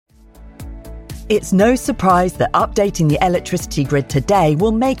It's no surprise that updating the electricity grid today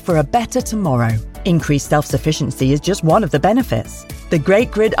will make for a better tomorrow. Increased self-sufficiency is just one of the benefits. The Great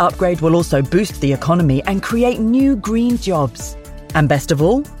Grid Upgrade will also boost the economy and create new green jobs. And best of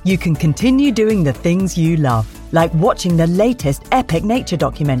all, you can continue doing the things you love, like watching the latest epic nature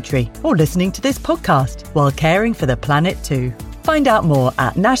documentary or listening to this podcast while caring for the planet too. Find out more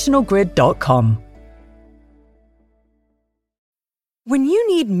at nationalgrid.com. When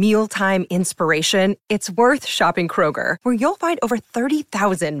you need mealtime inspiration, it's worth shopping Kroger, where you'll find over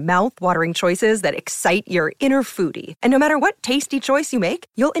 30,000 mouth-watering choices that excite your inner foodie. And no matter what tasty choice you make,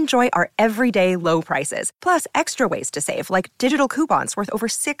 you'll enjoy our everyday low prices, plus extra ways to save, like digital coupons worth over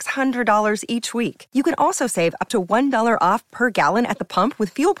 $600 each week. You can also save up to $1 off per gallon at the pump with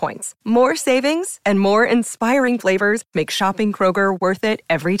fuel points. More savings and more inspiring flavors make shopping Kroger worth it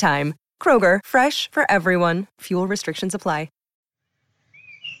every time. Kroger, fresh for everyone. Fuel restrictions apply.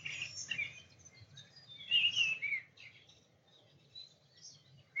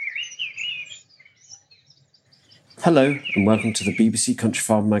 Hello and welcome to the BBC Country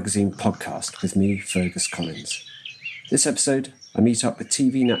Farm Magazine podcast with me, Fergus Collins. This episode, I meet up with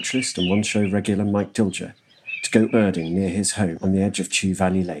TV naturalist and One Show regular Mike Dilger to go birding near his home on the edge of Chew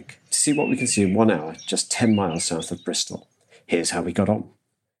Valley Lake to see what we can see in 1 hour just 10 miles south of Bristol. Here's how we got on.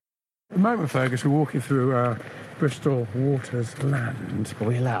 At the moment, Fergus, we're walking through Bristol Waters land. Are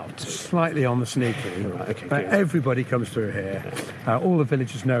we allowed? Slightly on the sneaky. Right, okay, but good. Everybody comes through here. All the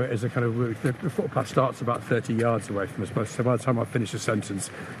villagers know it as a kind of route. The footpath starts about 30 yards away from us, so by the time I finish the sentence,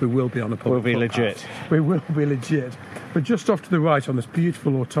 we will be on a public We'll be footpath. legit. We will be legit. But just off to the right, on this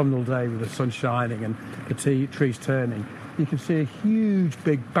beautiful autumnal day with the sun shining and the trees turning, you can see a huge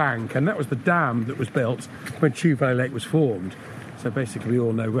big bank, and that was the dam that was built when Chew Valley Lake was formed. So basically, we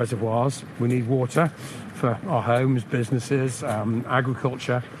all know reservoirs. We need water for our homes, businesses,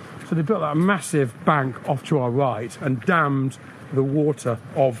 agriculture. So they built that massive bank off to our right and dammed the water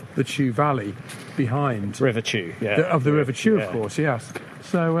of the Chew Valley behind. River Chew, yeah. Of the River Chew, of course, yes.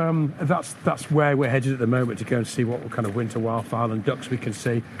 So that's where we're headed at the moment, to go and see what kind of winter wildfowl and ducks we can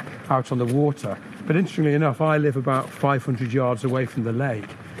see out on the water. But interestingly enough, I live about 500 yards away from the lake,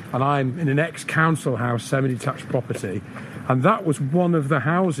 and I'm in an ex-council house, semi-detached property. And that was one of the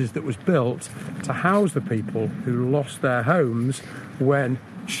houses that was built to house the people who lost their homes when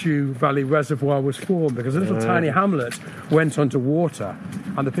Chew Valley Reservoir was formed, because a little tiny hamlet went under water,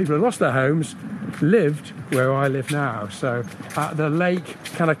 and the people who lost their homes lived where I live now. So the lake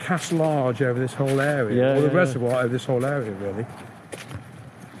kind of cast large over this whole area, or the reservoir over this whole area, really.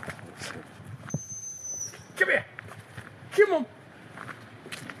 Come here! Come on!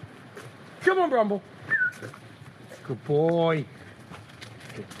 Come on, Bramble! Good boy.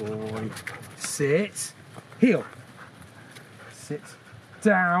 Good boy. Sit. Heel. Sit.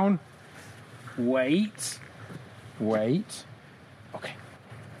 Down. Wait. Wait. Okay.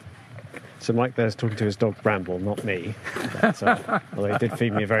 So Mike there's talking to his dog Bramble, not me. But, although he did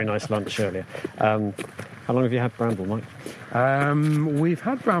feed me a very nice lunch earlier. How long have you had Bramble, Mike? We've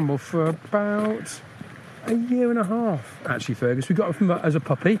had Bramble for about a year and a half, actually, Fergus. We got him from as a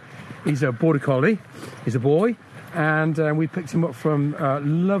puppy. He's a border collie. He's a boy. And we picked him up from a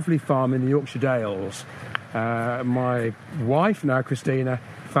lovely farm in the Yorkshire Dales. My wife, now Christina,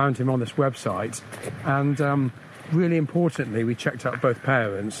 found him on this website. And really importantly, we checked out both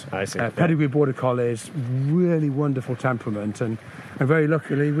parents. I see. Pedigree border collies, really wonderful temperament. And very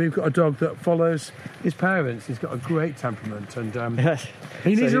luckily, we've got a dog that follows his parents. He's got a great temperament. And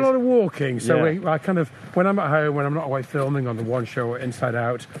he needs a lot of walking. So I kind of, when I'm at home, when I'm not away filming on the One Show or Inside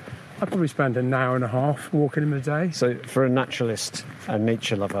Out, I probably spend an hour and a half walking him a day. So for a naturalist and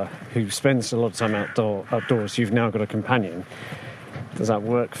nature lover who spends a lot of time outdoors, you've now got a companion. Does that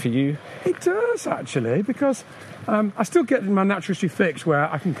work for you? It does, actually, because I still get my naturalistry fix where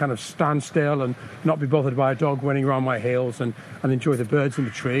I can kind of stand still and not be bothered by a dog running around my heels and enjoy the birds in the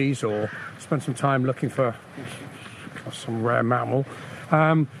trees, or spend some time looking for some rare mammal.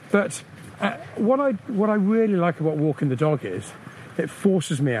 But what I really like about walking the dog is it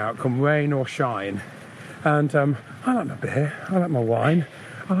forces me out, come rain or shine. And I like my beer, I like my wine,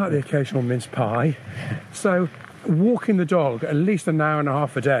 I like the occasional mince pie. So walking the dog at least an hour and a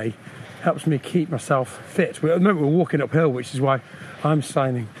half a day helps me keep myself fit. At the moment we're walking uphill, which is why I'm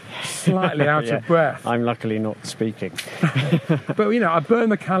sounding slightly out of breath. I'm luckily not speaking. But, you know, I burn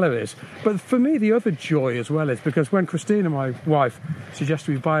the calories. But for me, the other joy as well is because when Christina, my wife,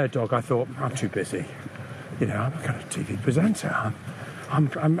 suggested we buy a dog, I thought, I'm too busy. You know, I'm a kind of TV presenter.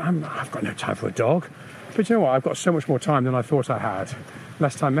 I've got no time for a dog. But you know what? I've got so much more time than I thought I had.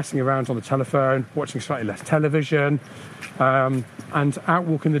 less time messing around on the telephone, watching slightly less television, and out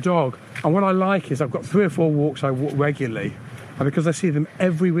walking the dog. And what I like is I've got 3 or 4 walks I walk regularly, and because I see them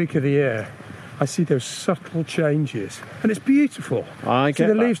every week of the year, I see those subtle changes, and it's beautiful. I get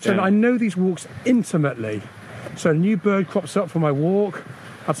the leaves that, turn. yeah. I know these walks intimately. So a new bird crops up for my walk.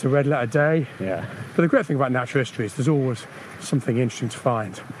 That's a red letter day. Yeah. But the great thing about natural history is there's always something interesting to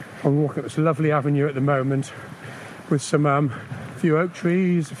find. I'm walking up this lovely avenue at the moment with some few oak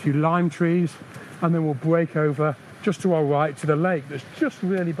trees, a few lime trees, and then we'll break over just to our right to the lake that's just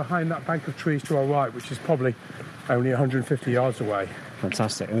really behind that bank of trees to our right, which is probably only 150 yards away.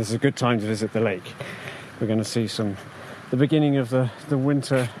 Fantastic. And this is a good time to visit the lake. We're going to see the beginning of the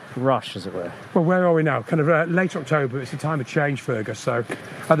winter rush, as it were. Well, where are we now? Kind of late October. It's a time of change, Fergus. So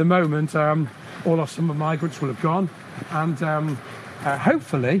at the moment, all our summer migrants will have gone, and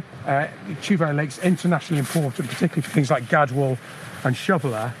hopefully Chew Valley Lake's internationally important, particularly for things like gadwall and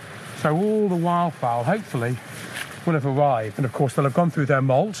shoveler. So all the wildfowl, hopefully, will have arrived, and of course they'll have gone through their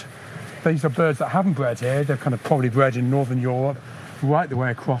molt. These are birds that haven't bred here. They've kind of probably bred in Northern Europe, right the way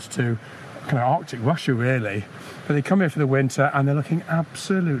across to kind of Arctic Russia, really. But they come here for the winter, and they're looking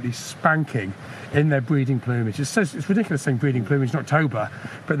absolutely spanking in their breeding plumage. It's ridiculous saying breeding plumage in October,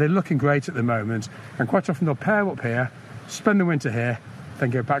 but they're looking great at the moment. And quite often they'll pair up here, spend the winter here,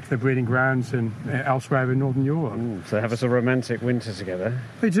 then go back to their breeding grounds and elsewhere in Northern Europe. So they have a romantic winter together.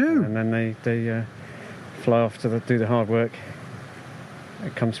 They do. And then they fly off to do the hard work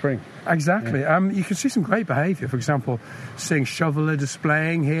come spring. Exactly. Yeah. You can see some great behaviour. For example, seeing shoveler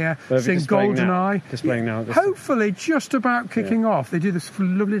displaying here, seeing goldeneye. Displaying now. Hopefully just about kicking off. They do this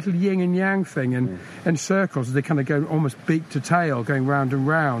lovely little yin and yang thing in circles. They kind of go almost beak to tail, going round and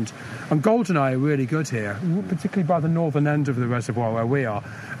round. And goldeneye are really good here, particularly by the northern end of the reservoir where we are.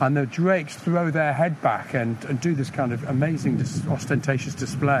 And the drakes throw their head back and do this kind of amazing, ostentatious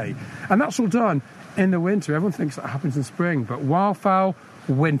display. And that's all done in the winter. Everyone thinks that happens in spring, but wildfowl,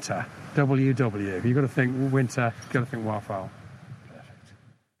 winter, WW. If you've got to think winter, you've got to think wildfowl.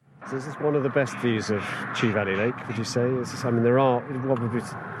 Perfect. So this is one of the best views of Chew Valley Lake, would you say? There are, what would we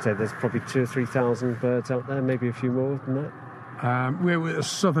say, there's probably 2,000 or 3,000 birds out there, maybe a few more than that? We're at the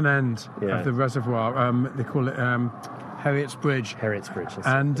southern end of the reservoir. They call it Herriot's Bridge. Herriot's Bridge.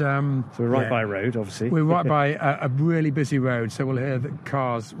 And so we're right by a road, obviously. We're right by a really busy road, so we'll hear the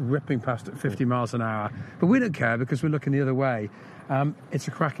cars ripping past at 50 miles an hour. But we don't care because we're looking the other way. It's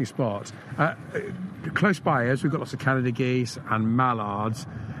a cracking spot. Close by us, we've got lots of Canada geese and mallards,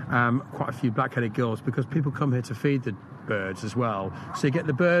 quite a few black-headed gulls, because people come here to feed the birds as well. So you get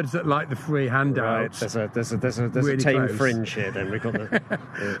the birds that like the free handouts. Right. There's a really tame close fringe here. Then we've got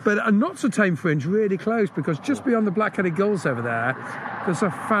the, but a not so tame fringe really close, because just beyond the black-headed gulls over there, there's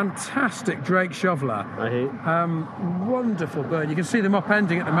a fantastic drake shoveler. Wonderful bird. You can see them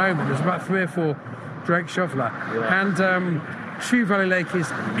upending at the moment. There's about 3 or 4 drake shoveler, and Chew Valley Lake is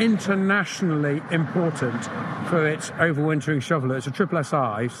internationally important for its overwintering shoveler. It's a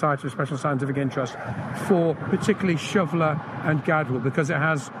SSSI, Site of Special Scientific Interest, for particularly shoveler and gadwall, because it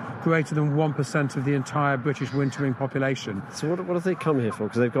has greater than 1% of the entire British wintering population. So what do they come here for?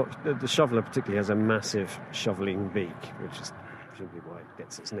 Because they've got, the shoveler particularly has a massive shoveling beak, which is presumably why it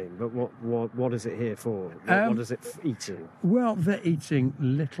gets its name. But what is it here for? What is it eating? Well, they're eating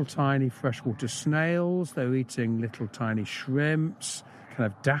little tiny freshwater snails. They're eating little tiny shrimps, kind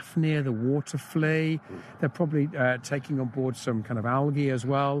of Daphnia, the water flea. They're probably taking on board some kind of algae as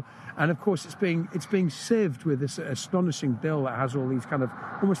well. And of course, it's being sieved with this astonishing bill that has all these kind of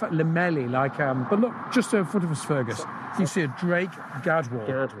almost like lamellae, but look, just in front of us, Fergus, you see a drake gadwall.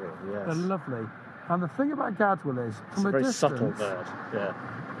 Gadwall, yes. They're lovely. And the thing about gadwall is, from a distance, subtle bird. Yeah.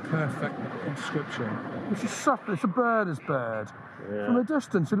 Perfect description. Which is subtle. It's a birder's bird. Yeah. From a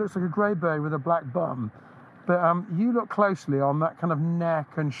distance, it looks like a grey bird with a black bum. But you look closely on that kind of neck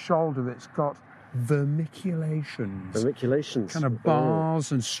and shoulder. It's got vermiculations. Vermiculations. Kind of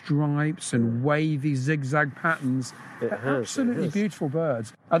bars and stripes and wavy zigzag patterns. Absolutely beautiful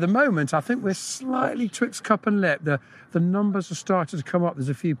birds. At the moment, I think we're slightly twixt cup and lip. The numbers are starting to come up. There's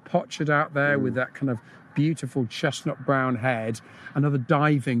a few potchard out there with that kind of beautiful chestnut brown head. Another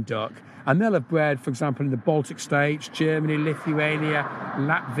diving duck. And they'll have bred, for example, in the Baltic states, Germany, Lithuania,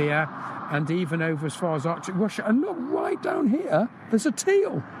 Latvia, and even over as far as Arctic Russia. And look, right down here, there's a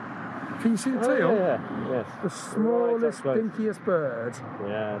teal. Can you see the teal? Yeah, yes. The smallest, dinkiest bird.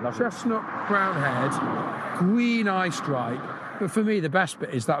 Yeah, lovely. Chestnut brown head, green eye stripe. But for me, the best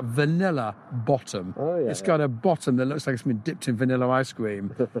bit is that vanilla bottom. It's got a bottom that looks like it's been dipped in vanilla ice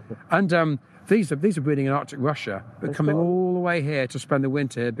cream. And these are breeding in Arctic Russia, but coming all the way here to spend the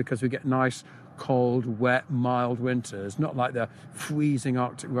winter here because we get nice, cold, wet, mild winters, not like the freezing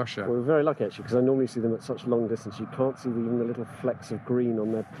Arctic Russia. Well, we're very lucky, actually, because I normally see them at such long distance. You can't see even the little flecks of green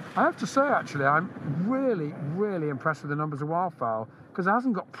on their... I have to say, actually, I'm really, really impressed with the numbers of wildfowl, because it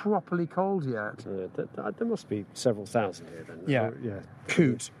hasn't got properly cold yet. There must be several thousand here, then. Yeah.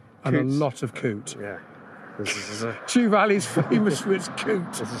 Coot. And a lot of coot. Yeah. This is Chew Valley's famous for its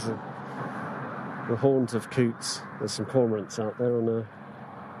coot. This is the haunt of coots. There's some cormorants out there on a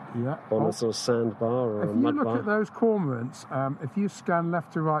sort of sandbar or a mud bar. If you look at those cormorants, if you scan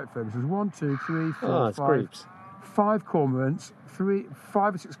left to right, folks, there's 1, 2, 3, 4, 5 cormorants,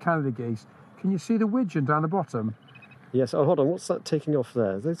 5 or 6 Canada geese. Can you see the widgeon down the bottom? Yes. Oh, hold on. What's that taking off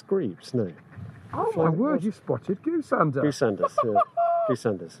there? Those grebes? No. Oh, my word, you spotted goosander. Goosanders, yeah.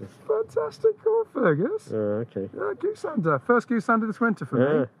 Goosanders. Fantastic call, Fergus. Okay. Yeah, goosander. First goosander this winter for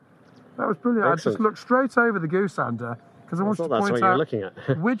me. That was brilliant. Excellent. I just looked straight over the goosander because I wanted to point out... That's what you were looking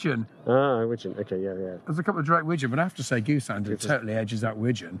at. Widgeon. Widgeon. Okay, yeah. There's a couple of direct widgeon, but I have to say goosander totally edges out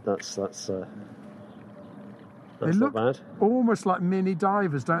widgeon. That's they look not bad. Almost like mini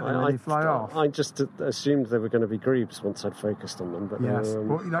divers, don't they, when they fly off? I just assumed they were going to be grebes once I'd focused on them. But yes,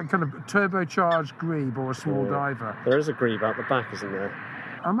 or like kind of turbocharged grebe or a small diver. There is a grebe out the back, isn't there?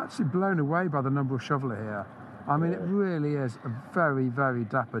 I'm actually blown away by the number of shoveler here. I mean, it really is a very, very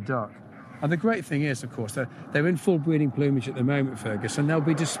dapper duck. And the great thing is, of course, they're in full breeding plumage at the moment, Fergus, and they'll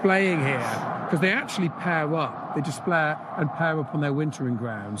be displaying here because they actually pair up. They display and pair up on their wintering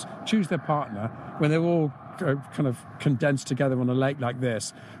grounds, choose their partner when they're all kind of condensed together on a lake like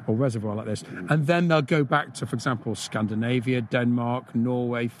this or reservoir like this, and then they'll go back to, for example, Scandinavia, Denmark,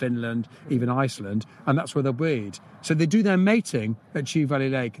 Norway, Finland, even Iceland, and that's where they'll breed. So they do their mating at Chew Valley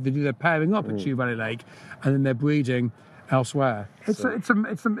Lake, they do their pairing up at Chew Valley Lake, and then they're breeding elsewhere. It's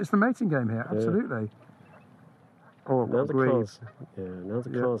the mating game here, absolutely. Oh, now the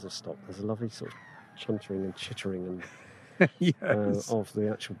cars have stopped. There's a lovely sort of chuntering and chittering and of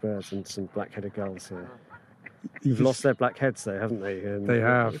the actual birds and some black-headed gulls here. They've lost their black heads, though, haven't they? They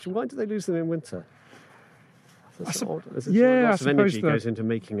have. Why do they lose them in winter? Lots of energy goes into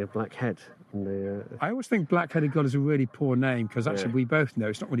making a black head. I always think black-headed gull is a really poor name because actually we both know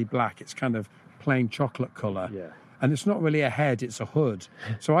it's not really black. It's kind of plain chocolate colour. Yeah. And it's not really a head, it's a hood.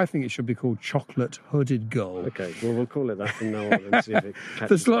 So I think it should be called chocolate hooded gull. Okay, well, we'll call it that from now on and see if it catches.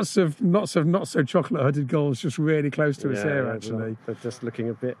 There's lots of not so chocolate hooded gulls just really close to us here, actually. They're just looking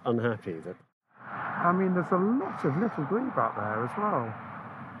a bit unhappy. I mean, there's a lot of little grebe out there as well.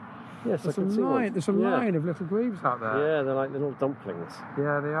 Yes, there's a line of little grebes out there. Yeah, they're like little dumplings.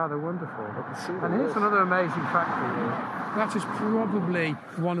 Yeah, they are. They're wonderful. And here's another amazing fact for you. That is probably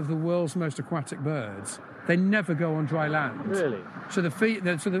one of the world's most aquatic birds. They never go on dry land. Really? So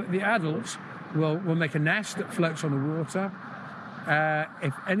the adults will make a nest that floats on the water.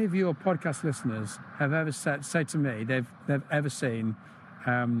 If any of your podcast listeners have ever said to me they've ever seen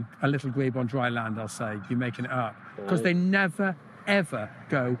a little grebe on dry land, I'll say you're making it up, because they never ever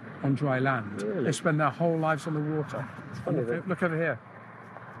go on dry land. Really? They spend their whole lives on the water. It's funny. Look over here.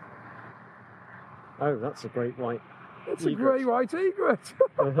 Oh, that's a great white. It's a great white egret.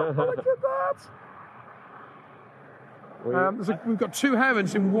 Look at that. We've got 2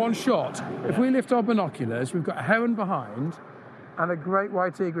 herons in one shot. Yeah. If we lift our binoculars, we've got a heron behind and a great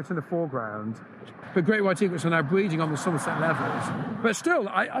white egret in the foreground. But great white egrets are now breeding on the Somerset levels. But still,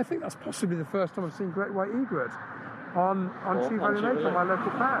 I think that's possibly the first time I've seen great white egret on Chew Valley Lake on my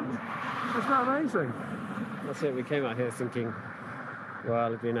local patch. Isn't that amazing? That's it. We came out here thinking, well,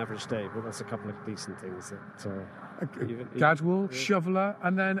 it'd be an average day, but that's a couple of decent things that... Gadwall, shoveler,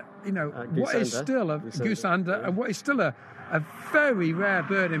 and then, what is still a goosander, and what is still a very rare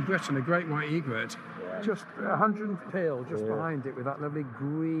bird in Britain, a great white egret, just 100 pale just behind it with that lovely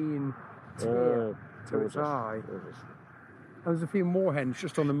green tear to its eye. And there's a few moorhens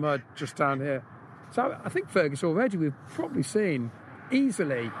just on the mud just down here. So I think, Fergus, already we've probably seen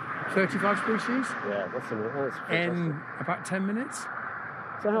easily 35 species in about 10 minutes.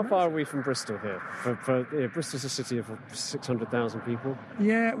 So how far are we from Bristol here? Bristol's a city of 600,000 people.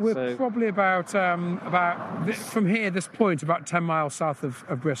 Yeah, we're probably about from here, this point, about 10 miles south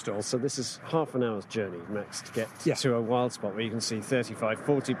of Bristol. So this is half an hour's journey max to get to a wild spot where you can see 35,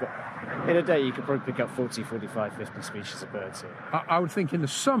 40, but in a day you could probably pick up 40, 45, 50 species of birds here. I would think in the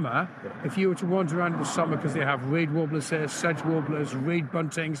summer, if you were to wander around in the summer, because they have reed warblers here, sedge warblers, reed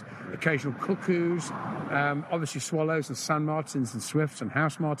buntings, occasional cuckoos, obviously swallows and sand martins and swifts and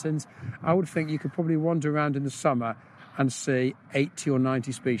house martins, I would think you could probably wander around in the summer and see 80 or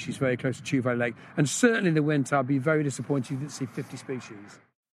 90 species very close to Chew Valley Lake. And certainly in the winter, I'd be very disappointed to see 50 species.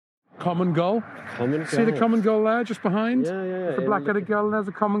 Common gull. See the common gull there, just behind? Yeah. The black-headed gull, and there's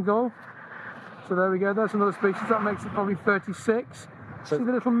a common gull. So there we go. There's another species. That makes it probably 36. So, see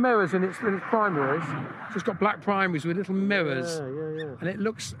the little mirrors in its primaries? So it's got black primaries with little mirrors. Yeah. And it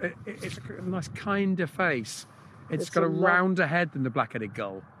looks, it's a nice kinder face. It's got a rounder head than the black-headed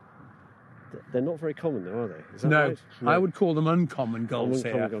gull. They're not very common though, are they? Is that No, right? I would call them uncommon gulls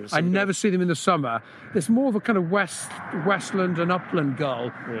here. Gulls. I never see them in the summer. There's more of a kind of westland and upland gull.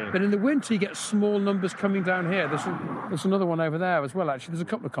 Yeah. But in the winter, you get small numbers coming down here. There's another one over there as well, actually. There's a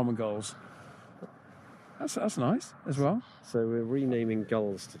couple of common gulls. That's nice as well. So we're renaming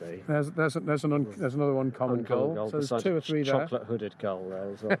gulls today. There's another uncommon gull. So there's 2 or 3 there. Chocolate-hooded gull there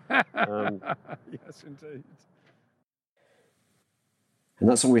as well. Yes, indeed. And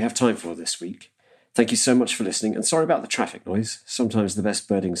that's all we have time for this week. Thank you so much for listening, and sorry about the traffic noise. Sometimes the best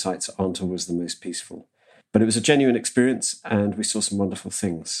birding sites aren't always the most peaceful. But it was a genuine experience, and we saw some wonderful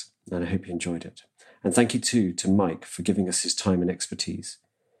things, and I hope you enjoyed it. And thank you too to Mike for giving us his time and expertise.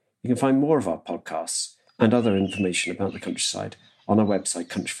 You can find more of our podcasts and other information about the countryside on our website,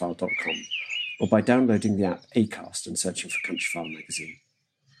 countryfile.com, or by downloading the app Acast and searching for Countryfile magazine.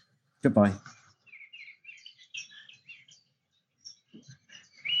 Goodbye.